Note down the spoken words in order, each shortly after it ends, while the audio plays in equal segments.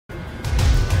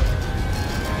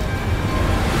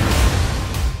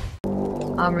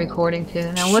I'm recording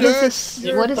too. Now, what is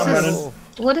this? What is this?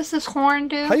 What does this horn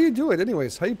do? How you do it,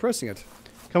 anyways? How you pressing it?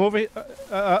 Come over here.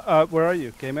 Where are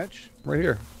you, Game Edge? Right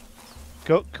here.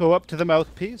 Go up to the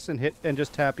mouthpiece and hit and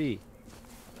just tap E.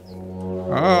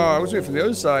 Oh, I was waiting for the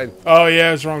other side. Oh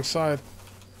yeah, it's wrong side.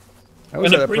 I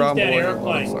was And at it a brings problem down going on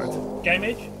the other airplanes. Game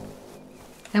Edge?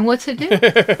 And what's it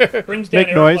do? Brings down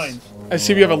Make noise. airplanes. I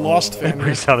see we have a lost fan.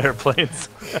 Brings down airplanes.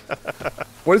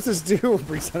 What does this do?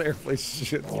 Brings down airplane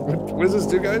shit. What does this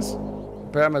do, guys?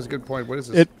 Pam has a good point. What is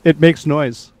this? It makes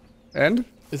noise. And?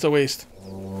 It's a waste.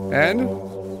 And?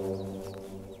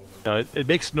 No, it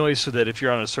makes noise so that if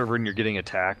you're on a server and you're getting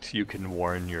attacked, you can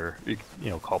warn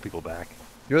call people back.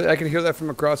 I can hear that from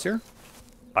across here?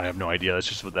 I have no idea. That's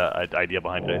just what that idea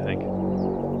behind it, I think.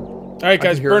 All right,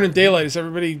 guys, burning daylight. Is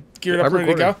everybody geared up,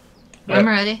 ready to go? I'm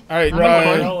ready. All right,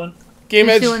 Rolling. Game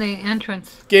Who's Edge. doing the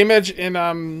entrance? Game Edge,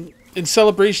 in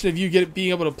celebration of you being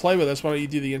able to play with us, why don't you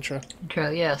do the intro? Intro,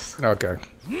 yes. Okay.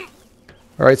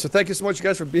 All right, so thank you so much,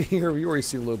 guys, for being here. You already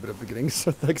see a little bit of the beginning,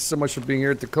 so thank you so much for being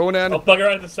here at the Conan. I'll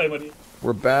bugger out the same one.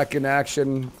 We're back in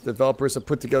action. Developers have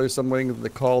put together something they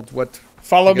called what?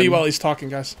 Follow me while he's talking,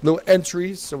 guys. Little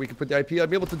entries, so we can put the IP. I'll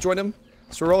be able to join them.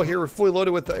 So we're all here. We're fully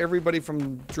loaded with everybody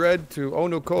from Dread to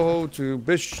Ono Koho to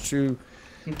Bish to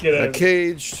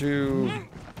Cage to...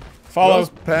 Follow. Rose,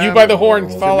 Pam, You by the horn.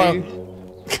 Jimmy.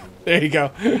 Follow. There you go.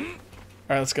 All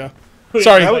right, let's go.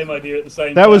 Sorry.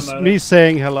 That was me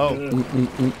saying hello.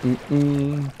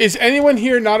 Is anyone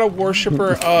here not a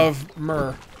worshiper of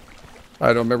myrrh? I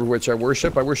don't remember which I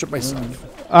worship. I worship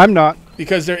myself. I'm not.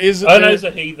 Because there is... Oh, no, he's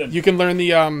a heathen. You can learn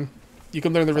the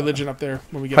religion up there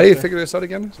when we get How do you there. figure this out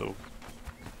again? So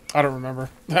I don't remember.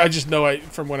 I just know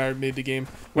from when I made the game.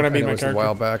 When I made my it was character. a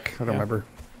while back. I don't remember.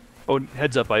 Oh,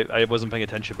 heads up, I wasn't paying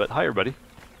attention, but hi, everybody.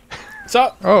 What's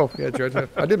up? Oh, yeah, Dread.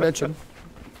 I did mention.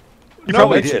 You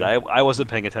probably did. I wasn't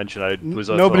paying attention. I was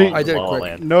Nobody- I did it La La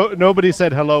quick. Land. Nobody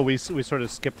said hello. We sort of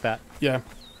skipped that. Yeah.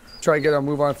 Try and get a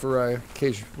move on for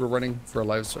Cage. We're running for a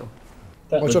live, so.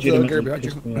 That Watch out for the Gary legitimately behind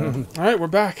you. pissed me off. All right, we're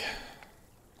back.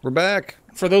 We're back.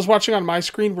 For those watching on my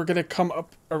screen, we're going to come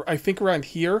up, I think around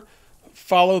here.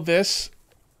 Follow this.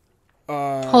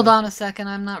 Hold on a second.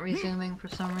 I'm not resuming for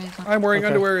some reason. I'm wearing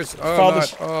Okay. underwears. Oh, Follow I'm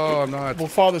this- not. Oh, I'm not. We'll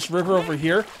follow this river over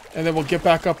here, and then we'll get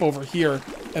back up over here,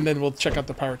 and then we'll check out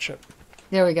the pirate ship.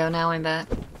 There we go. Now I'm back.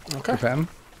 Okay. Pam?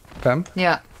 Pam?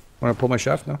 Yeah. Want to pull my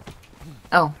shaft now?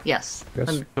 Oh, yes.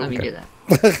 Yes? Let me Okay. do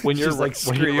that. When you're She's like, when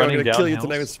screw you're you, I'm running gonna down kill you hills,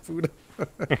 tonight with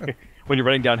food. when you're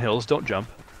running down hills, don't jump.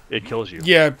 It kills you.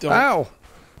 Yeah, don't. Ow!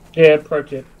 Yeah, pro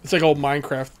tip. It's like old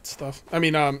Minecraft stuff. I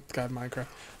mean, God, Minecraft.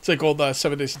 It's like old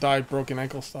 7 Days to Die, broken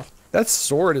ankle stuff. That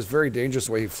sword is very dangerous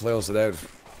the way he flails it out.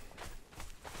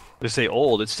 They say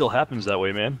old. It still happens that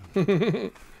way, man.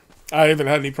 I haven't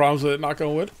had any problems with it, knock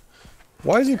on wood.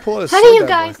 Why is he pulling his How do sword you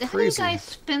down, guys? boy? How do you Crazy. guys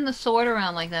spin the sword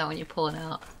around like that when you pull it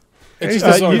out? It Hey, just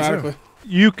does it you- automatically.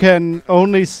 You can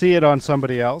only see it on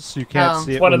somebody else. You can't Oh.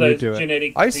 see It's it one when of you those do it.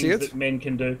 genetic I things see it. that men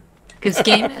can do. Because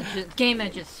Game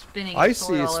Edge is spinning I his see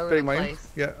sword it all over spinning the mine. place.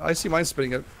 Yeah, I see mine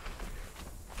spinning it.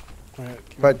 All right,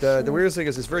 give me But this. the weirdest thing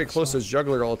is it's very close to his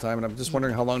juggler all the time, and I'm just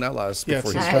wondering how long that lasts Yeah,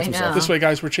 before he it's- cuts I himself. know. This way,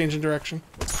 guys, we're changing direction.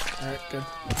 All right, good.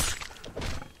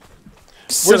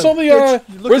 Son Where's of all a the bitch,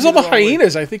 you looked Where's at all me the wrong way.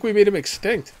 hyenas? I think we made them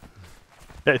extinct.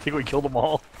 I think we killed them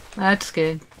all. That's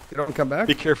good. You don't come back?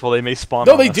 Be careful, they may spawn.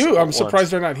 No, on they us do. all I'm at surprised once.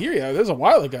 they're not here yet. That was a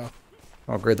while ago.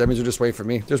 Oh, great. That means you're just waiting for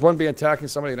me. There's one being attacking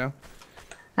somebody now.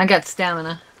 I got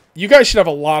stamina. You guys should have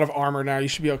a lot of armor now. You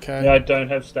should be okay. Yeah, I don't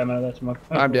have stamina. That's my.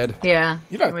 I'm dead. Yeah.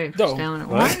 You don't- Wait for no. stamina.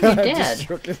 Why are you dead? Just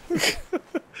joking.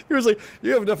 He was like,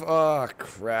 you have enough. Oh,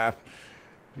 crap.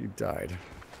 You died.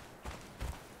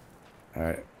 All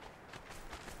right.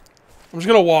 I'm just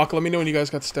gonna walk. Let me know when you guys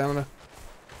got stamina.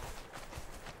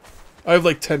 I have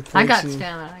like 10 points. I got in-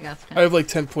 stamina. I got I stamina. have like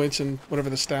 10 points in whatever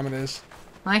the stamina is.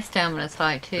 My stamina's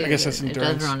high too. I guess that's it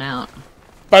endurance. does run out.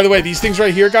 By the way, these things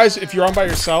right here, guys, if you're on by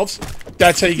yourselves,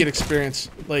 that's how you get experience.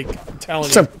 Like, I'm telling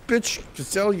Son you. of a bitch.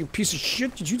 Giselle, you piece of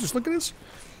shit. Did you just look at this?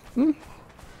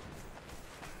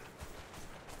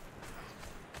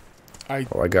 I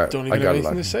Oh, I got don't I even got have a anything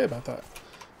lot. to say about that.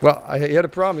 Well, he had a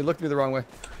problem. He looked at me the wrong way.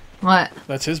 What?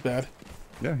 That's his bad.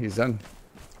 Yeah, he's done.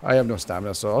 I have no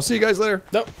stamina, so I'll see you guys later.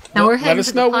 Nope. Now Nope. we're Let heading us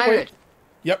to know. the We'll wait. pirate.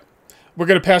 Yep. We're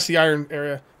going to pass the iron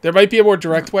area. There might be a more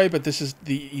direct way, but this is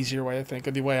the easier way, I think,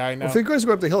 or the way I know. If you guys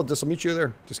go up the hill, just I'll meet you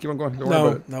there. Just keep on going. Don't worry No,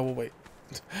 about it. no, we'll wait.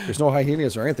 There's no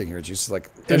hyenas or anything here. It's just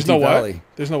like There's empty no what? valley.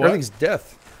 There's no what? Everything's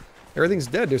death. Everything's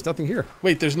dead. There's nothing here.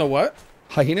 Wait, there's no what?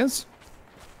 Hyenas?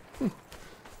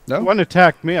 No? One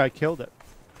attacked me. I killed it.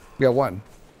 We got one.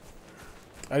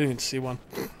 I didn't even see one.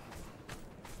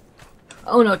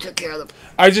 Oh no, took care of them.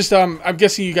 I just, I'm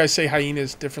guessing you guys say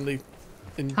hyenas differently.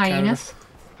 in Hyenas?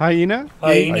 Hyena?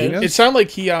 Hyenas. It sounded like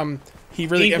he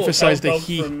really Evil emphasized the helldogs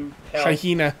he from hell.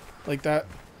 hyena like that.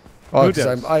 Oh, Who because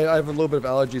does? I have a little bit of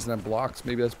allergies and I'm blocked.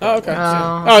 Maybe that's. Oh, okay.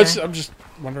 Oh, Oh, okay. I'm just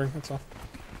wondering. That's all.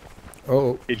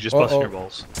 Oh, You just busted your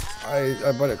balls. I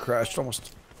might have crashed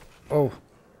almost. Oh,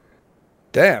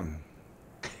 damn.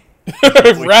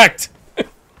 Wrecked.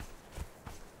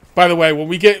 By the way, when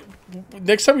we get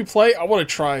next time we play, I want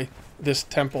to try this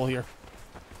temple here.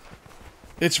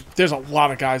 There's a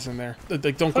lot of guys in there.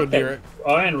 Like, don't go near it.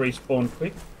 Iron respawn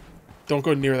quick. Don't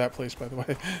go near that place, by the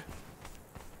way.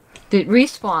 Did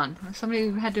respawn? Somebody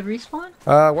had to respawn?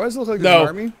 Why does it look like there's No, an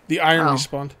army? the iron Oh.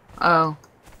 respawned. Oh.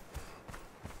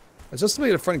 Is this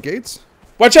somebody at the front gates?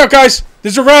 Watch out, guys!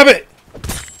 There's a rabbit.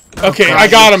 Okay, God, I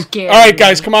got you're him. scaring All right,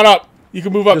 guys, me. come on up. You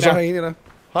can move up There's a now. hyena.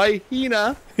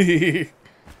 Hyena.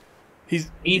 He's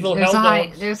Evil There's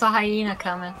helldogs. there's a hyena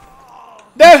coming.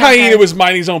 that okay. hyena was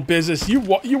minding his own business. You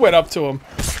went up to him.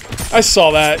 I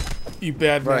saw that. You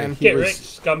bad Right. man. Get was- wrecked,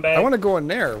 scumbag. I want to go in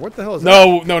there. What the hell is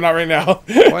that? No, not right now.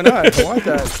 Why not? I want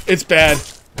that. It's bad.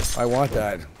 I want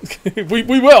that. we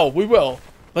will.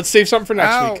 Let's save something for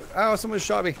next Ow! week. Ow! Someone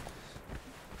shot me.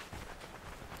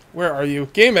 Where are you?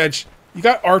 Game Edge. You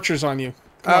got archers on you.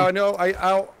 Come Ow! on. No!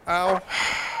 Ow!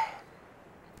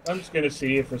 I'm just gonna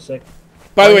see you for a sec.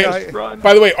 By the Oh, way, yeah, Run.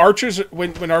 by the way, archers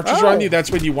when archers are on Ow. you,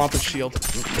 that's when you want the shield.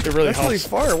 It really That's really helps.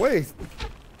 far away.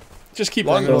 Just keep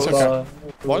Long running. It's bows. okay.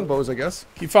 Longbows, I guess.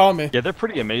 Keep following me. Yeah, they're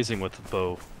pretty amazing with the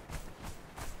bow.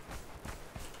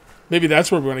 Maybe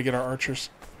that's where we want to get our archers.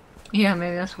 Yeah,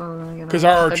 maybe that's what we're gonna get. 'Cause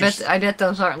our archers- I bet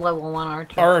those aren't level 1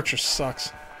 archers. Our archer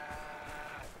sucks.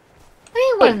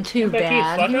 He wasn't too come back here,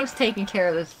 bad. He fucker. was taking care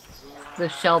of the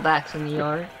shellbacks in the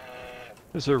yard.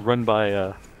 There's a run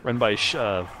by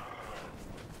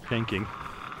tanking.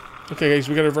 Okay, guys,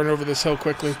 we gotta run over this hill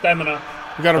quickly. Stamina.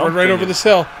 We gotta run Don't right do over it. this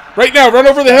hill. Right now, run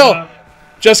over the hill. Stamina.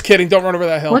 Just kidding. Don't run over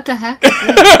that hill. What the heck?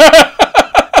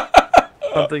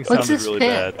 Something What's sounded this really pit?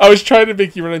 bad. I was trying to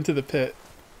make you run into the pit.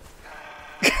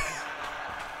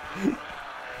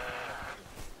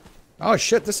 Oh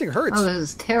shit! This thing hurts. Oh, this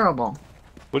is terrible.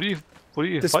 What are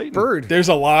you This fighting? bird. There's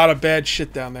a lot of bad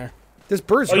shit down there. This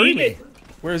bird's Oh, hurting you me. get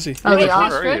Where is he? Oh, the where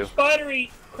are you? ostrich?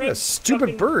 spidery. What a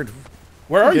stupid bird.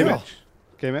 Where are Game you? Edge.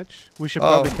 Game Edge. We should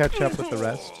Oh. probably catch up with the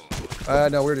rest.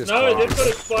 No, we're just. No, they've got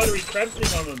a spidery crab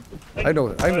thing on them. They I know.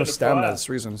 can I have no burn the stamina. fire. That's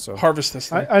the reason. So. Harvest this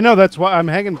thing. I know, that's why I'm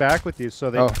hanging back with you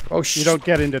so that Oh, you don't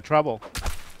get into trouble.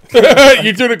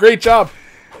 You're doing a great job.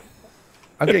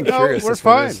 I'm getting No, curious. we're as to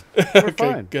what it fine. is. We're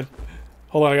Okay, fine. good.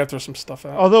 Hold on, I gotta throw some stuff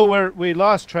out. Although we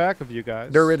lost track of you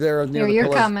guys. They're right there near Here, the you're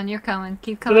pillars. coming. You're coming.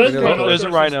 Keep So coming. those There's straight. a There's a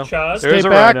rhino. Charged. Stay There's a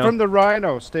back rhino. from the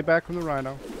rhino. Stay back from the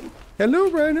rhino. Hello,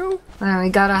 Rhino. We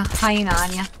got a hyena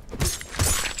on you.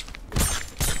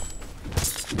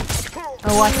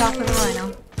 Oh, watch out for the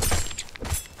rhino.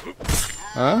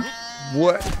 Huh?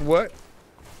 What?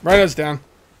 Rhino's down.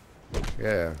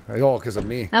 Yeah. All because of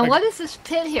me. Now, what is this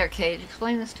pit here, Cage?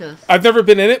 Explain this to us. I've never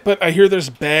been in it, but I hear there's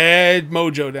bad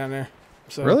mojo down there.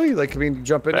 So, Really? Like, I mean,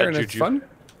 jump in Bad there and it's juju. fun?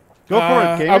 Go for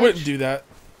it, Game I Edge. wouldn't do that.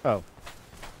 Oh.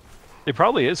 It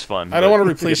probably is fun. I don't but wanna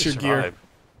you get replace to your gear. survive.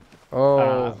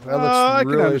 Oh, that looks I can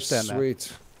really understand that.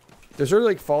 sweet. Does there,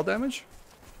 like, fall damage?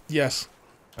 Yes.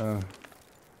 Uh, All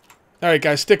right,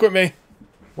 guys, stick with me.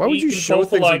 why would You you can show fall for,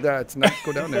 things like like- that to not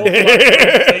go down Fall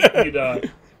there? like you die.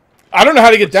 I don't know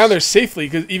how to get down there safely,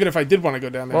 because even if I did want to go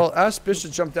down there. Well, ask Bish to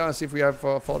jump down and see if we have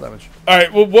fall damage. All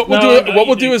right. Well, what we'll No, do? no, What you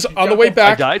we'll do. do is You on the jump way off- I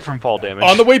back. died from fall damage.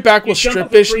 On the way back, we'll jump strip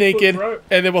off a Bish 3-foot naked, rope.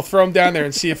 and then we'll throw him down there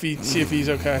and see if he's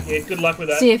okay. Yeah, good luck with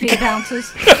that. See if he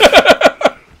bounces.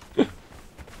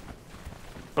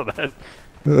 Oh,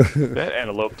 that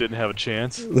antelope didn't have a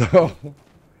chance. No.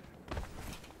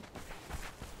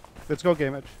 Let's go,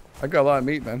 Game Edge. I got a lot of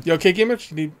meat, man. You okay, Gamage?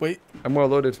 You need wait. I'm well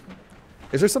loaded.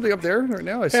 Is there something up there right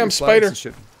now? I see I'm flags Spider. and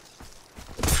shit.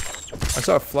 I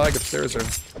saw a flag upstairs there.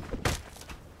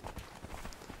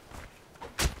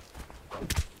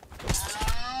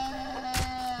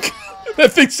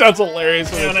 That thing sounds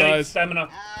hilarious when Yeah, it I need dies. stamina.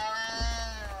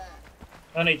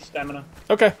 I need stamina.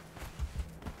 Okay,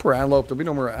 Poor antelope. There'll be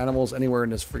no more animals anywhere in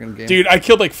this freaking game. dude, I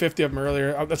killed like 50 of them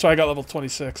earlier. That's why I got level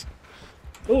 26.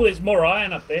 Oh, there's more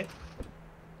iron up there.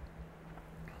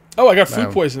 Oh, I got food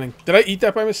Wow. poisoning. Did I eat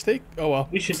that by mistake? Oh well,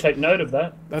 We should take note of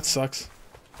that. that sucks.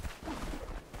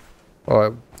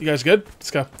 Oh, You guys good?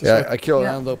 Let's go. This yeah, way. I killed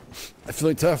Yeah. an antelope. I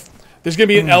feel tough. There's gonna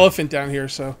be an elephant down here,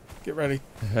 so get ready.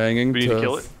 Hanging We need to tough.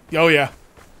 kill it. Oh yeah,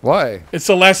 Why? it's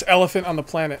the last elephant on the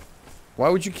planet. Why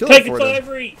would you kill Take it for its then?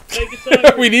 ivory! Take its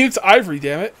ivory! We need its ivory,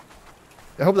 damn it.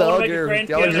 I hope the I wanna make a alligator, grand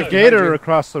the alligator piano. behind Gator you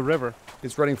across the river.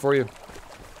 is running for you.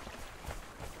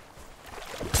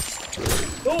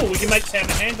 Oh, we can make Sam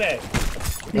a handbag.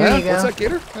 There you go. What's that,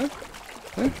 Gator? Huh?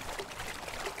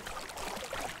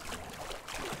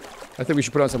 I think we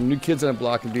should put on some new kids on a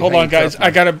block and be. Hold on, guys.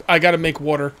 I gotta make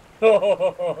water.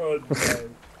 Oh,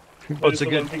 no. Well, it's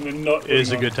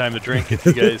a good time to drink if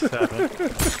you guys haven't.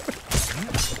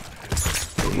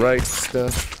 Right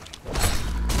stuff.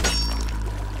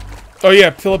 Oh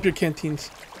yeah, fill up your canteens.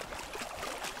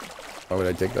 Why would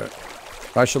I take that?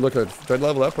 I should look at. Do I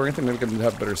level up or anything? Maybe we can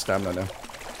have better stamina now.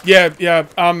 Yeah, yeah.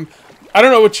 I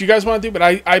don't know what you guys want to do, but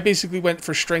I basically went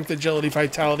for strength, agility,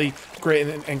 vitality, grit,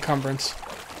 and encumbrance.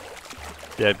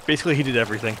 Yeah, basically he did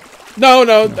everything. No,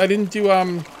 I didn't do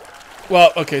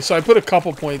well, okay, so I put a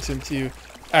couple points into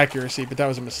accuracy, but that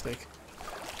was a mistake.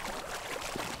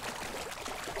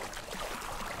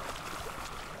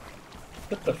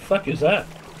 What the fuck is that?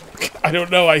 I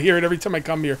don't know. I hear it every time I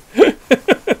come here.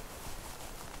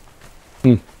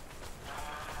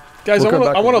 Guys, We'll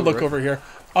I want to look right? over here.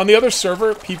 On the other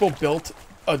server, people built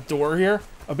a door here,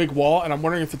 a big wall, and I'm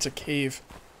wondering if it's a cave.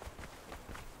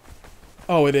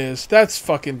 Oh, it is. That's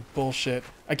fucking bullshit.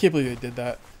 I can't believe they did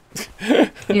that.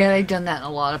 Yeah, they've done that in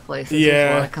a lot of places. Yeah.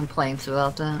 There's a lot of complaints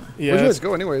about that. Yeah. Where'd you guys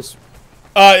go, anyways?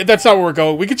 That's not where we're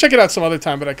going. We could check it out some other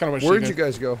time, but I kind of wish. Where'd you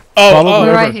guys go? Oh,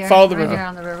 We're right here. Follow the right river. here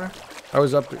on the river. I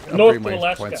was up North my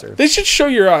Alaska. points there. They should show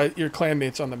your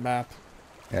clanmates on the map.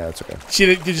 Yeah, that's okay.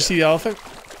 Did you see the elephant?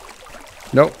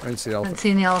 Nope, I didn't see the I haven't elephant.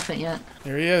 seen the elephant yet.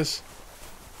 There he is.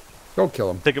 Go kill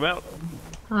him. Take him out.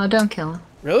 Oh, don't kill him.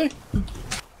 Really?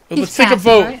 He's Let's take a passive,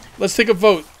 vote. right? Let's take a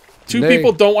vote. Two Nay.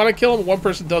 people don't want to kill him. One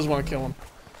person does want to kill him.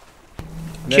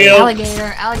 Kill.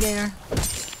 Alligator, alligator.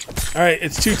 All right,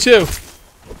 it's 2-2.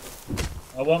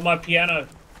 I want my piano.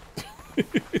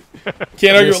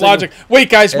 Can't argue with logic. Wait,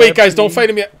 guys. Don't fight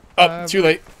him yet. Up. Too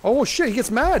late. Oh shit, he gets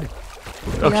mad.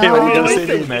 Okay, No. well, we gotta say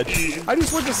the match. I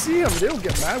just want to see him. They don't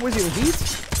get mad. Was he in heat?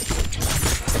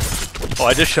 Oh,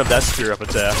 I just shoved that spear up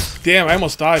its ass. Damn, I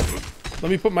almost died.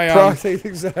 Let me put my Prostate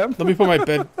exam. let me put my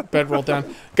bedroll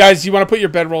down. Guys, you want to put your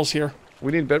bedrolls here?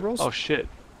 We need bedrolls? Oh shit.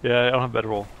 Yeah, I don't have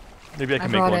bedroll. Maybe I I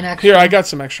can make brought one. an extra. Here, I got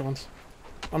some extra ones.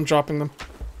 I'm dropping them.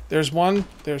 There's one.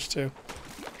 There's two.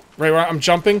 Right where I'm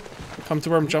jumping. Come to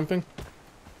where I'm jumping.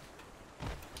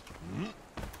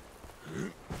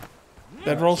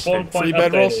 Bedrolls. Spawn point Free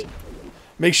bedrolls. updated.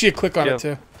 Make sure you click on Yeah. it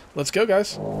too. Let's go,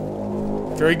 guys.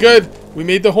 Very good. We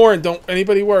made the horn. Don't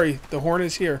anybody worry. The horn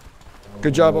is here.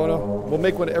 Good job, Ono. We'll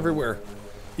make one everywhere.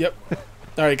 Yep.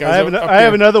 All right, guys. I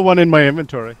have another one in my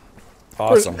inventory.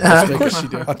 Awesome. Of course you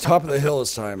do. On top of the hill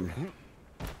this time.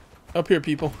 Up here,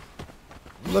 people.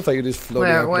 Looks like you just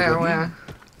floating up. Where?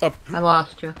 Up. I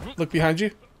lost you. Look behind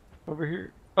you. Over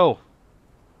here. Oh.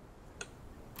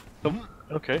 Oh,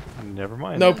 okay. Never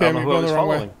mind. No, I don't Pam, know you're who I going was the wrong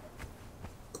way. following.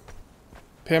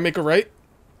 Pam, make a right.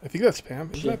 I think that's Pam.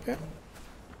 Is that Pam?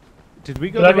 Did we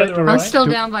go Did I the go right the direction? right? I'm still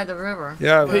down by the river.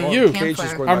 Yeah, Hey, well, you. Cage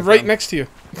is going I'm back right down. next to you.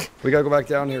 We gotta go back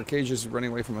down here. Cage is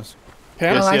running away from us.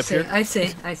 Pam? Yes. Oh, see I up see.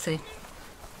 here? I see.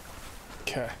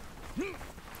 Okay.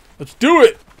 Let's do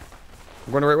it.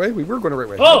 We're going the right way? We were going the right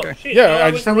way. Oh, Okay. shit. Yeah, no, I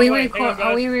was just- the Are we, wrong way. Hang on,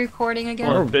 are we guys. recording again?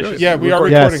 Oh, Bish good. is- Yeah, we are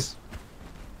Recording. recording. Yes.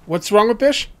 What's wrong with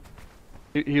Bish?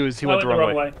 He I went went the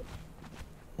wrong way.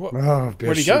 Oh, Where'd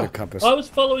he Bish, go? the compass. I was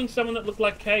following someone that looked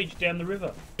like Cage down the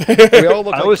river. We all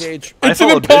look I like was. Cage. I It's an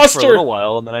followed Bish for imposter! a little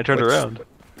while, and then I turned What's- around.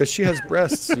 But she has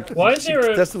breasts. Why is She there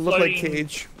a doesn't look like floating-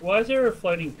 Cage. Why is there a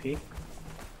floating pig?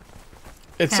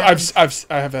 It's Happens.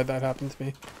 I have had that happen to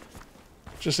me.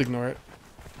 Just ignore it.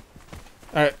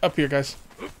 All right, up here, guys.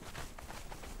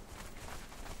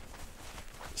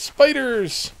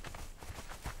 Spiders.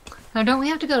 Now, don't we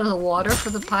have to go to the water for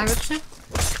the pirate ship?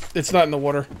 It's not in the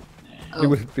water. It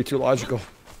would be too logical.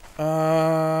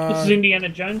 This is Indiana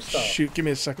Jones style. Shoot, give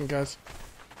me a second, guys.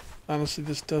 Honestly,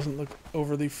 this doesn't look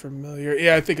overly familiar.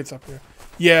 Yeah, I think it's up here.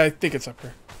 Yeah, I think it's up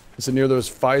here. Is it near those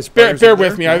 5 Bear, spiders? bear up with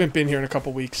there? me. I haven't been here in a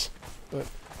couple weeks. But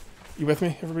you with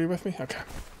me? Everybody with me? Okay.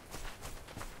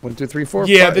 1, 2, 3, 4.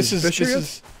 Yeah, 5. this is Bish here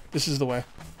yet? this is the way.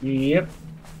 Yep.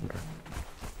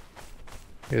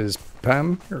 Is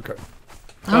Pam here? Okay.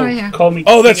 Oh, right here. Call me.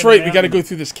 Oh, that's King of right. the We got to Mountain. go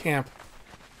through this camp.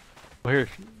 Well, here,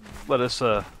 let us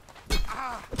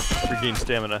regain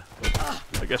stamina.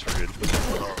 I guess we're good.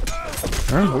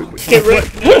 Get wrecked,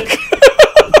 nerd.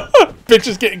 Bitch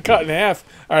is getting cut in half.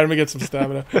 All right, let me get some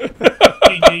stamina.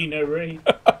 GG, no read.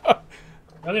 I'm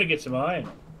gonna get some iron.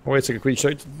 Oh, wait a second. Can we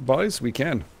check the bodies? We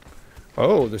can.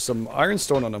 Oh, there's some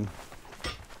ironstone on them.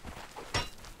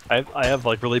 I have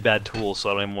like really bad tools, so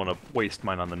I don't even want to waste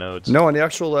mine on the nodes. No, on the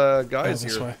actual guys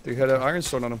this here. way. They had an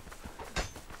ironstone on them.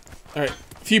 All right,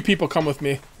 few people come with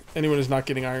me. Anyone who's not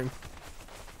getting iron.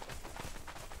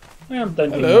 I'm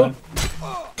done. Hello?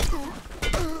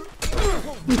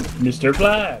 Mr.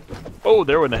 Black. Oh,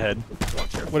 there went ahead.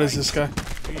 What is this guy?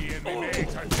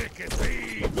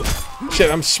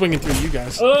 Shit, I'm swinging through you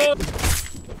guys. Oh,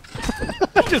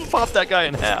 Just pop that guy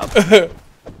in half.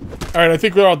 Alright, I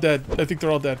think we're all dead. I think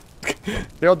they're all dead.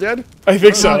 They all dead? I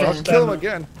think so. I'll kill them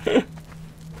again.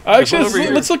 Actually,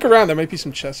 let's look around. There might be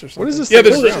some chests or something. What is this? Yeah,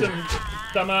 thing there's on the there's ground?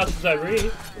 some dumbasses over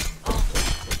here.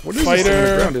 What is this thing on the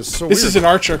fighter. ground? It's so This weird. is an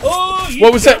archer. Oh, you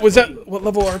What was that? Was that what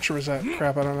level archer was that?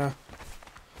 Crap, I don't know.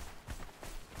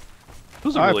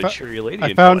 Who's a I really fo- cheery lady? I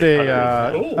in found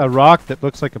Twilight. Oh. a rock that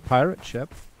looks like a pirate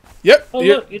ship. Yep. Oh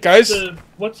Yep, look, it's guys. the,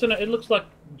 what's in it? It looks like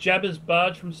Jabba's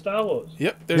barge from Star Wars.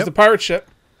 Yep. There's Yep. the pirate ship.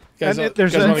 Guys, And,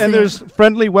 guys wanna- there's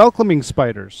friendly welcoming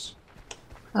spiders.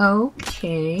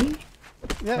 Okay.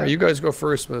 Yeah. Alright, you guys go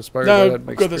first, but Spire. No,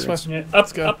 go this way. Yeah,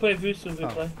 Let's go. up over this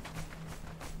way.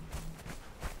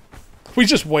 We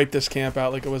just wiped this camp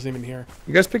out like it wasn't even here.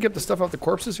 You guys pick up the stuff off the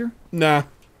corpses here? Nah,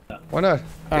 Why not?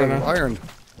 I don't They have know. Iron.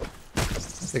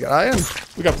 They got iron.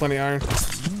 we got plenty of iron.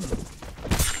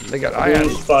 They got All iron.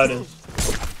 spiders.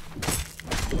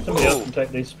 Somebody else can take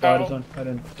these spiders Ow. on. I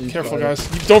don't do Careful, spiders.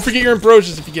 guys. Don't forget your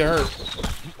ambrosias if you get hurt.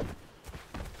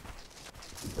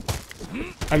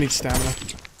 I need stamina.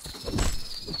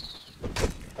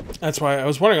 That's why I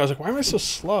was wondering. I was like, why am I so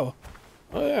slow?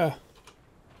 Oh yeah.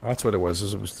 That's what it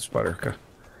was. It was the spider. Okay.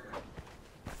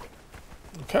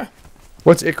 Okay.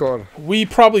 What's Ichor? We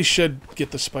probably should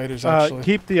get the spiders actually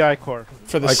Keep the ichor.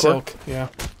 for the Ichor? silk. Yeah.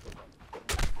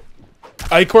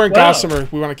 Ichor and Wow. Gossamer.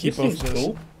 We want to keep This both seems of those.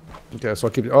 cool. Okay, so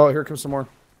I'll keep. Oh, here comes some more.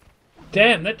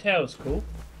 Damn, that tower's cool.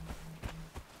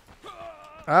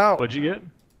 Ow! What'd you get?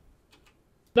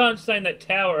 No, I'm saying that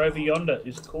tower over yonder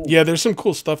is cool. Yeah, there's some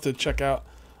cool stuff to check out.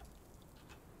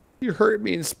 You hurt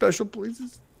me in special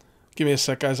places. Give me a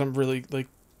sec, guys. I'm really like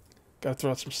gotta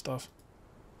throw out some stuff.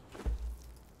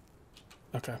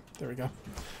 Okay, there we go.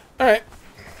 All right.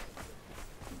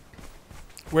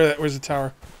 Where's the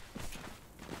tower?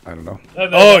 I don't know.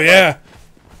 Over Oh that yeah.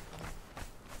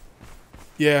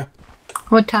 Yeah.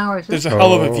 What tower is There's this? a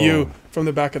hell of a Oh. view from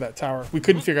the back of that tower. We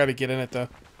couldn't figure out how to get in it though.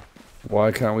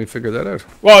 Why can't we figure that out?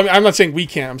 Well, I mean, I'm not saying we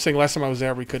can't. I'm saying last time I was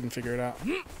there, we couldn't figure it out.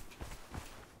 Fighter!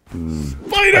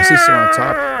 I see some on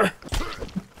top.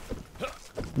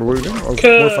 Where are we going? Oh,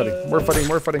 more fighting. More fighting.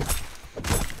 More fighting.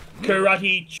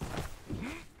 Karate.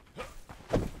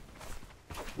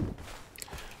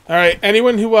 All right.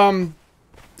 Anyone who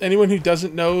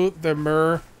doesn't know the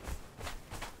Mer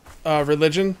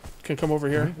religion can come over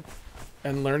here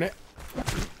and learn it.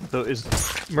 So is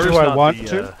Do I want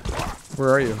to? Where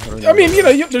are you? don't I know. mean,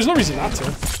 there's no reason not to.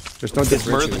 There's no Is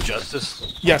Mur the difference.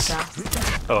 Justice? Yes.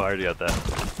 Oh, I already got that.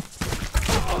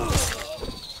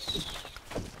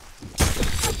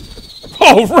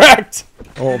 Oh, wrecked!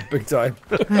 Oh, big time.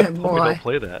 Oh, We boy. don't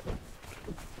play that.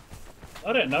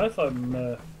 I don't know if I'm.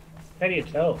 How do you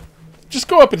tell? Just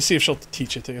go up and see if she'll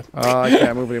teach it to you. I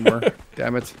can't move anymore.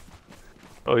 Damn it.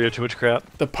 Oh, you have too much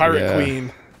crap? The Pirate Yeah.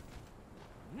 Queen.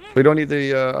 We don't need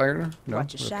the ironer? No?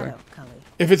 Watch your Okay. shadow, Cully.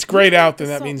 If it's grayed out, then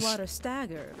The that means... saltwater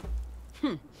stagger.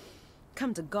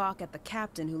 Come to gawk at the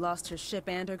captain who lost her ship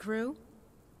and her crew?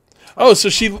 Oh, so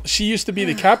she used to be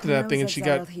the captain of that Those thing, and she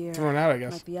got exiled here, thrown out, I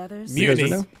guess. Like the others, You guys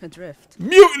Mutiny. are now? adrift,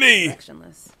 Mutiny!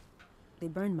 directionless. They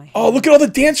burned my Oh, look at all the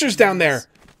dancers down there.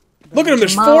 Look at them.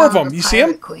 There's 4 of them. You see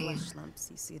them? Queen.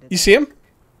 You see them?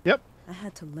 Yep. I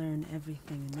had to learn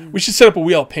everything anew. We should set up a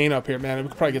wheel of paint up here, man. We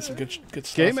could probably get some good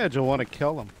stuff. Game Edge will want to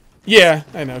kill him. Yeah,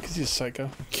 I know, because he's a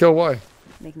psycho. Kill why?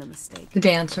 Make no mistake. The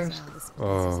dancers.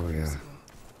 Oh, yeah.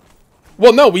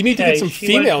 Well, no, we need to Hey, get some she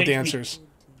won't female take me. dancers.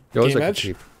 You always Game like Edge? to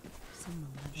cheap.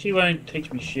 She won't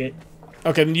teach me shit.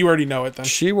 Okay, then you already know it then.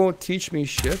 She won't teach me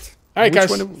shit. All right, Which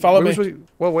guys, one- follow which me. one-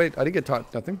 Well, wait. I didn't get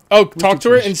taught nothing. Oh, Who's talk to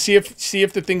her teaching and see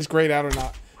if the thing's grayed out or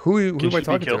not. Who am Can I she be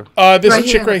talking killed? to? This Right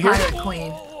chick here, right the here. Pirate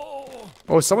Queen.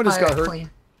 Oh, someone just got Pirate hurt. Queen.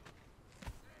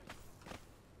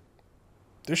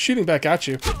 They're shooting back at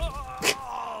you.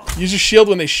 Use your shield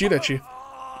when they shoot at you.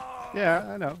 Yeah,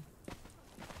 I know.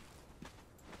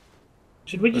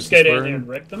 Should we just This go is down there where- and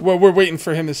wreck them? Well, we're waiting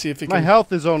for him to see if he My can.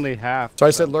 health is only half. So I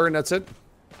said learn, that's it?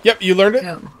 Yep, you learned it?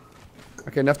 No.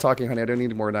 Okay, enough talking, honey. I don't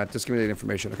need more of that. Just give me the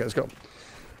information. Okay, let's go.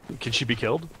 Can she be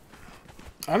killed?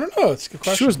 I don't know. It's a good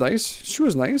question. She was nice. She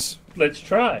was nice. Let's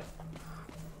try.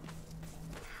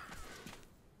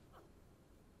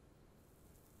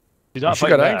 She's not She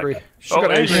fighting got back. angry. She Oh,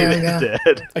 got and angry. she's There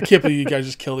we dead. I can't believe you guys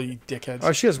just killed her, you dickheads.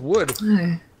 Oh, she has wood.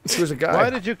 Hey. She was a guy. Why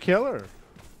did you kill her?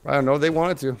 I don't know. They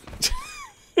wanted to.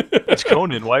 It's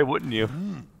Conan. Why wouldn't you?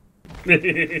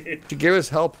 She gave us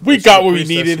help. We It's got the what we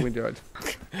priestess needed. We died.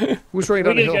 Who's running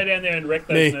We're down the gonna go hill? down there and wreck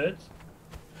those Me. nerds.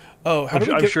 Oh, how do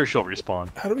we I'm get? sure she'll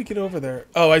respawn. How do we get over there?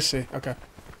 Oh, I see. Okay.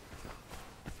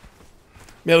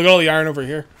 Man, look at all the iron over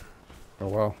here. Oh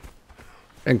wow.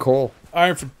 And coal.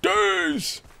 Iron for days.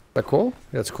 Is that coal?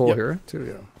 Yeah, it's coal here too.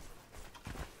 Yeah.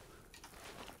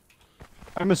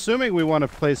 I'm assuming we want to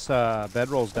place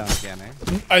bedrolls down again,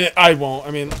 eh? I won't.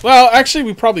 I mean, well, actually,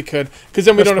 we probably could, because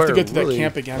then we don't have to go to really... that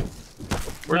camp again.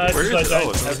 Where is it? Oh,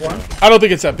 it's one. I don't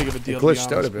think it's that big of a deal. It glitched to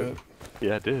be honest, out a bit.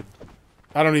 Yeah, it did.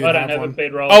 I don't even have a one.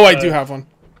 bedroll. Oh, I do have one.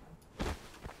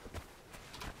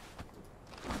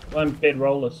 I'm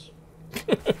bedrollless.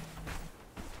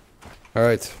 All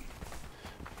right.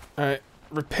 All right.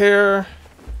 Repair.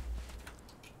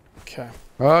 Okay.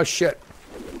 Oh shit.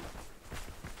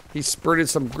 He spurted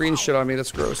some green shit on me.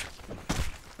 That's gross.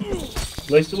 At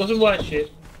least it wasn't white shit.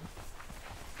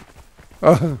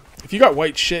 If you got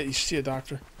white shit, you should see a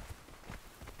doctor.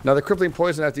 Now the crippling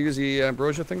poison, I have to use the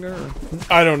ambrosia thing there? Or?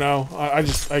 I don't know. I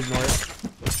ignore it.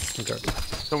 Okay.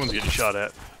 Someone's getting shot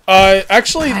at.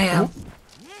 Actually, I am.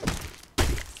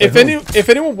 if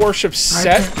anyone worships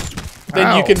Set, then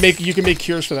Ow. you can make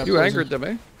cures for that. You poison. angered them,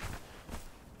 eh?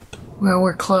 Well,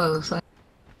 we're close.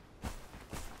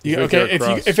 Okay,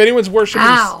 if anyone's worshiping,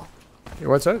 Ow! Yeah,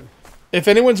 what's that? if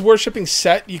anyone's worshiping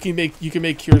Set, you can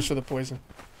make cures for the poison.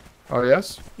 Oh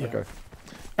yes. Yeah. Okay.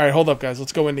 All right, hold up, guys.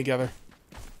 Let's go in together.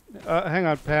 Hang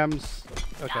on, Pam's.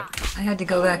 Okay. I had to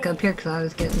go back up here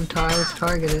because I was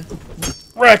targeted.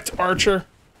 Wrecked, Archer.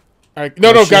 All right,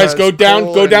 no, she guys, has go down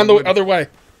coal the and wood. other way.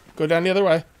 Go down the other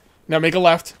way. Now make a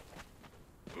left,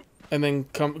 and then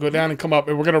go down and come up,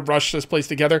 and we're gonna rush this place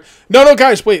together. No,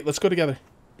 guys, wait. Let's go together.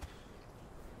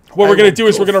 What we're gonna do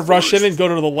is we're gonna rush in and go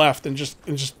to the left and just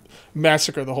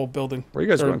massacre the whole building. Where are you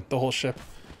guys going? The whole ship.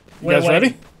 You We're guys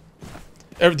ready?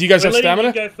 Do you guys have stamina?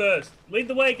 You go first. Lead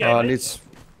the way, guys.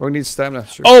 We need stamina.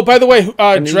 Sure. Oh, by the way,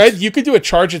 Dread, you could do a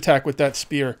charge attack with that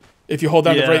spear if you hold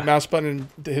down the right mouse button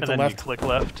and hit the left. You click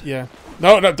left. Yeah.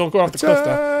 No, don't go off the cliff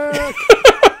though.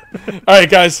 All right,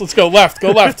 guys, let's go left.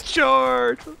 Go left.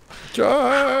 Charge!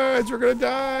 Charge! We're gonna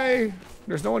die.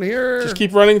 There's no one here. Just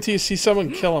keep running until you see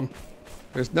someone. Kill him.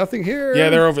 There's nothing here. Yeah,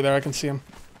 they're over there. I can see them.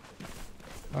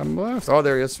 I'm left. Oh,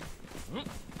 there he is.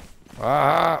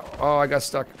 Ah! Oh, I got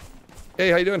stuck.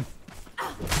 Hey, how you doing?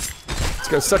 It's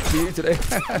gonna suck to be you today.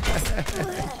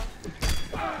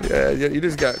 yeah, you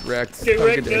just got wrecked. Get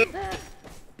wrecked.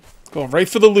 Going right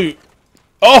for the loot.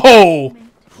 Oh!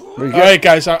 All All right,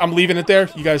 guys, I'm leaving it there.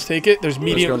 You guys take it. There's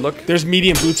medium. go look. There's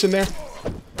medium boots in there.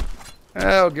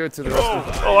 I'll give it to the rest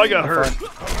of you. Oh, I got hurt.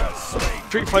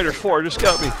 Street Fighter 4 just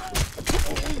got me.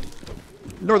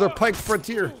 Northern Pike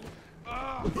Frontier.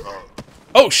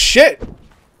 Oh shit!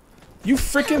 You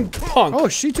freaking punk! Oh,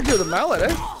 she took you with a mallet,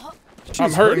 eh? She's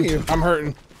I'm hurting. you. I'm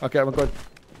hurting. Okay, I'm going.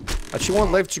 She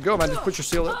won't let you go, man. Just put your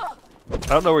seal in. I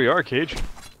don't know where you are, Cage.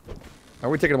 Are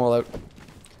we taking them all out?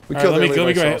 We All killed right, let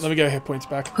me everybody get hit points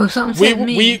back. Oh, something said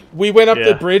me. We went up the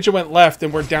Yeah. bridge and went left,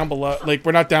 and we're down below. Like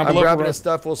we're not down I'm below. grabbing we're the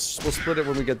stuff. We'll split it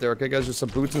when we get there. Okay, guys. There's some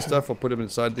boots and stuff. We'll put them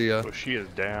inside the. Oh, she is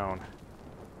down.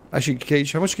 Actually,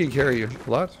 Cage, how much can you carry? You a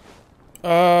lot?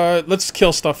 Let's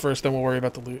kill stuff first, then we'll worry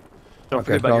about the loot. Don't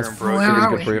Okay, forget about your well, ambrosia. where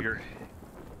are we? Good for your-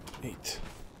 8.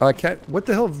 I can't. What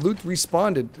the hell? Loot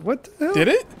respawned. What the hell? Did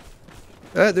it?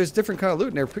 There's different kind of loot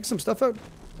in there. Pick some stuff up.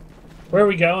 Where are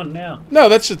we going now? No,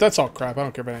 that's all crap. I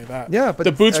don't care about any of that. Yeah, but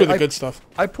the boots were the I- good stuff.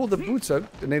 I pulled the boots out,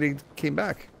 and then they came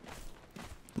back.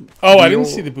 Oh, I the didn't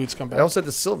old- see the boots come back. I also had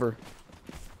the silver.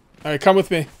 All right, come with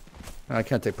me. I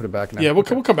can't put it back now. Yeah, we'll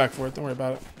come back for it. Don't worry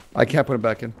about it. I can't put it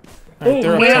back in. All right,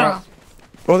 they're up Where? top.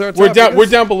 Oh, they're on We're top, down. yes. We're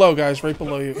down below, guys. Right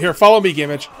below you. Here, follow me,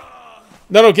 Gamage.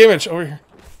 No, Gamage, over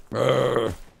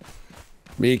here.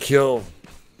 Me kill.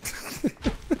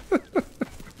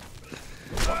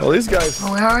 Oh, these guys.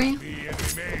 Oh, where are you?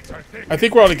 I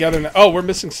think we're all together now. Oh, we're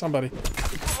missing somebody.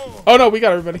 Oh no, we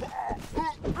got everybody.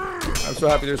 I'm so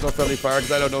happy there's no friendly fire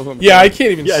because I don't know who I'm Yeah, I killing.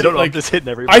 can't even. Yeah, I see, don't know like, if this hitting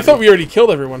everybody. I thought we already killed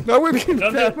everyone. No, we're being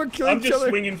I'm we're killing each just other.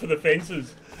 swinging for the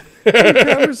fences.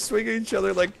 We're swinging each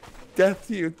other like death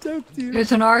to you, death to you.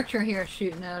 There's an archer here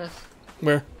shooting at us.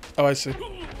 Where? Oh, I see.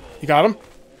 You got him?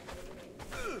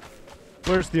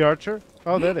 Where's the archer?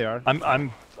 Oh, there they are.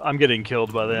 I'm getting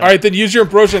killed by them. All right, then use your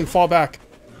ambrosia and fall back.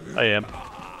 I am.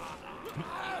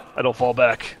 I don't fall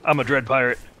back. I'm a dread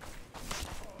pirate.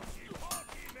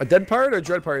 A dead pirate or a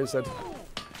dread pirate? You said.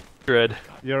 Dread.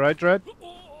 You alright, Dread?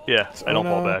 Yeah, I don't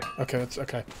fall no. back. Okay, that's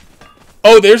okay.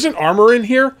 Oh, there's an armor in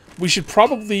here. We should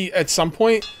probably at some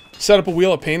point set up a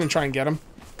wheel of pain and try and get him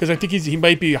because I think he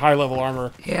might be high level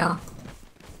armor. Yeah.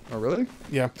 Oh, really?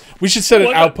 Yeah, we should set Oh, an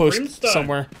I got outpost brimstone.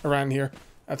 somewhere around here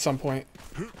at some point.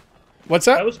 What's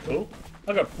that? That was cool.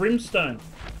 I got brimstone.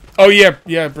 Oh yeah,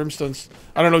 brimstones.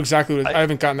 I don't know exactly what it is. I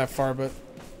haven't gotten that far, but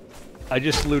I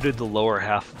just looted the lower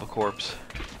half of a corpse.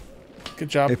 good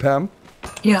job. Hey, Pam.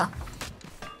 Yeah.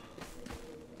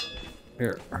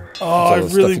 Here. Oh, I That's all the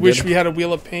really stuff you wish did. we had a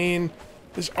Wheel of Pain.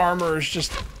 This armor is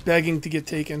just begging to get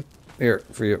taken. Here,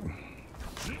 for you.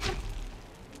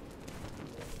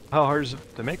 How hard is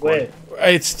it to make Where? one?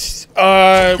 It's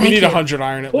we need you. 100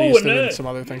 iron at Oh, least, and no. then some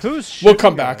other things. Who's We'll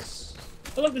come back. us?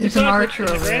 Oh, look, there's There's a an guy archer in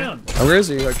the over there. ground. Oh, where is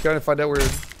he? I gotta find out where.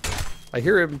 I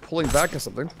hear him pulling back at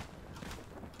something.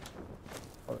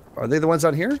 Are they the ones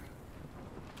on here?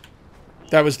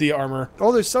 That was the armor.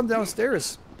 Oh, there's some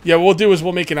downstairs. Yeah, what we'll do is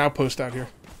we'll make an outpost out here.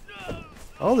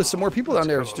 Oh, there's some more people down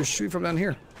there. Just shoot from down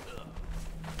here.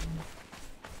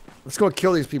 Let's go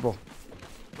kill these people.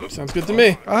 Sounds good to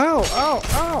me. Ow, ow,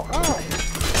 ow, ow.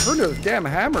 Hurt a damn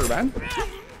hammer, man.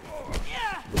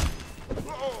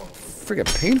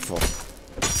 Friggin' painful.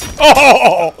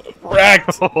 Oh,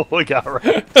 wrecked. Oh, we got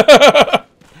right.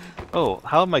 Oh,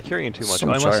 how am I carrying too much? So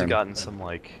I much must iron. have gotten some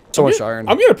like. So much iron.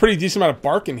 I'm getting a pretty decent amount of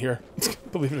bark in here,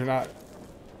 believe it or not.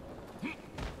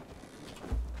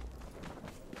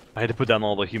 I had to put down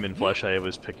all the human flesh I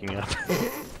was picking up.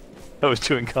 I was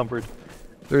too encumbered.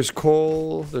 There's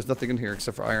coal. There's nothing in here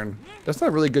except for iron. That's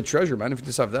not really good treasure, man, if you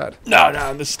just have that.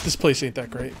 No, this place ain't that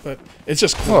great, but it's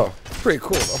just cool. Oh, pretty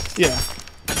cool, though. Yeah.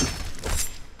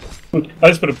 I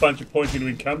just put a bunch of points into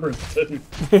encumbrance too.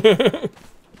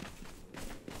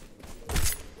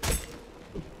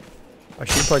 I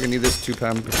should probably need this 2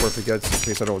 Pam before it forgets, in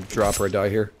case I don't drop or die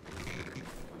here. You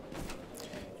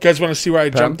guys want to see where I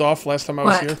Pam? jumped off last time I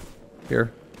was What? here?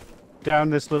 Here.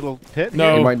 Down this little pit?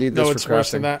 No, You might need this no, for it's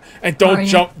worse than crafting. that. And don't Are you?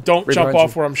 jump Right behind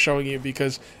off you. where I'm showing you,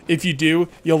 because if you do,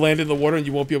 you'll land in the water and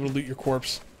you won't be able to loot your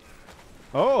corpse.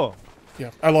 Oh.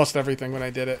 Yeah, I lost everything when I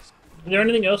did it. Is there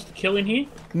anything else to kill in here?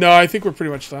 No, I think we're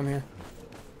pretty much done here.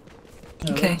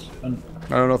 No, Okay. that's fun.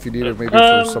 I don't know if you need it maybe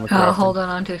for some crafting. Oh, hold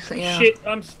on to so yeah. Shit,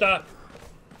 I'm stuck.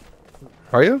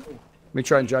 Are you? Let me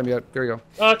try and jam you out. There you go.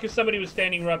 Oh, because somebody was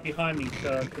standing right behind me,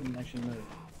 so I couldn't actually move.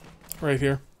 Right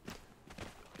here.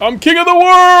 I'm king of the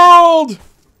world!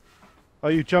 Oh,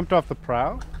 you jumped off the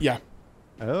prow? Yeah.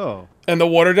 Oh. And the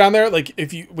water down there, like,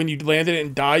 when you land in it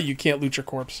and die, you can't loot your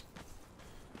corpse.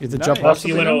 You have to Nice. jump off Plus,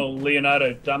 you something went now? all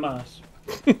Leonardo dumbass.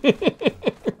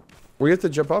 Were you have to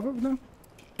jump off it now?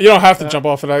 You don't have to jump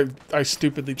off it. I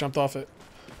stupidly jumped off it.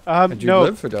 Did you No.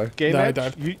 live or die? Game No, I Edge,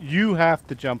 died. you have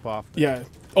to jump off. Yeah.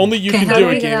 Only you Okay, can how do do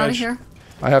we it, get Game out of Edge. here?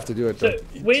 I have to do it, So, though.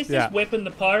 where's Yeah. this weapon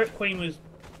the Pirate Queen was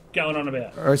going on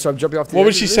about? Alright, so I'm jumping off the What edge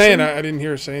was of she this saying? thing? I didn't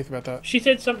hear her say anything about that. She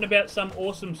said something about some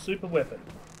awesome super weapon.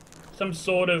 Some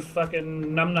sort of fucking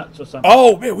numbnuts or something.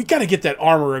 Oh man, we gotta get that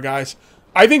armorer, guys.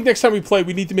 I think next time we play,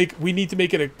 we need to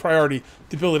make it a priority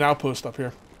to build an outpost up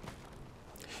here.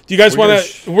 Do you guys We're want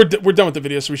gonna to? We're done with the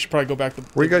video, so we should probably go back to.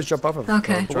 Where you guys jump off of?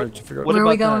 Okay. I'm trying to figure out. What Where are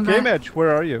we about going that? Game back? Edge,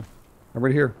 where are you? I'm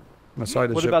right here. On the side of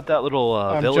the What ship. about that little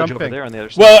I'm village over jumping. there on the other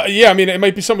side? Well, yeah, I mean, it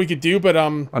might be something we could do, but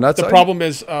that the side? problem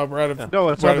is we're out of. No,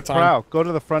 it's we're on out the of time. prow. Go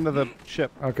to the front of the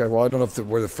ship. Okay, well, I don't know if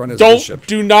where the front is of the ship.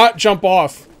 Do not jump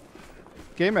off.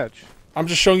 Game Edge. I'm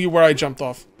just showing you where I jumped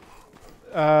off.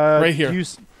 Right here.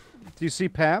 Do you see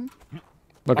Pam?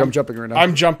 Look, I'm jumping right now.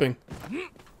 I'm jumping.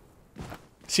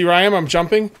 See where I am? I'm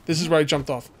jumping. This is where I jumped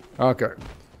off. Okay.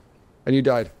 And you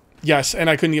died. Yes, and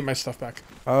I couldn't get my stuff back.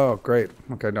 Oh, great.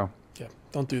 Okay, no. Yeah,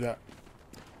 don't do that.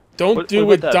 Don't What- do what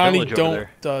what about that Donnie village over don't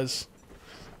there? does.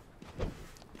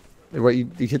 What, you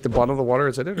hit the bottom of the water?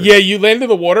 Is that it? or- Yeah, you landed in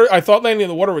the water. I thought landing in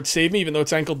the water would save me, even though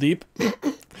it's ankle deep.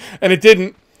 And it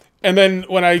didn't. And then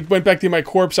when I went back to my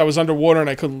corpse, I was underwater and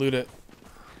I couldn't loot it.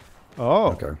 Oh.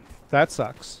 Okay. That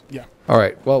sucks. Yeah. All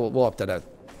right. Well, we'll up that out.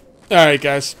 All right,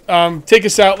 guys. Take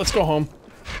us out. Let's go home.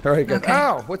 All right, good. Okay.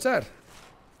 Ow! What's that?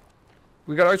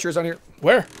 We got archers on here.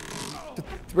 Where?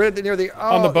 Right near the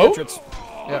On the boat? entrance.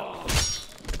 Yeah.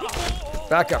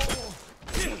 Back up.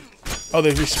 Oh,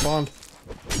 they respawned.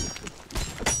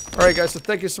 All right, guys. So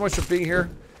thank you so much for being here.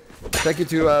 Thank you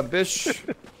to Bish.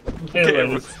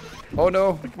 Anyway, Oh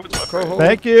no. Coho.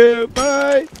 Thank you.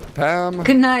 Bye. Pam.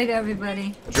 Good night,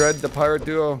 everybody. Dread, the pirate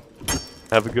duo.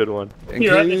 Have a good one. And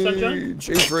You all right there, Sunshine?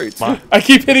 Cage Rates. I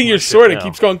keep hitting your sword. It now.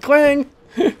 keeps going clang.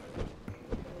 Hey,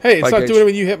 it's Bye, not Gage. doing it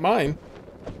when you hit mine.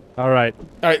 All right.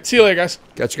 All right, see you later, guys.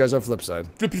 Catch you guys on the flip side.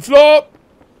 Flippy flop.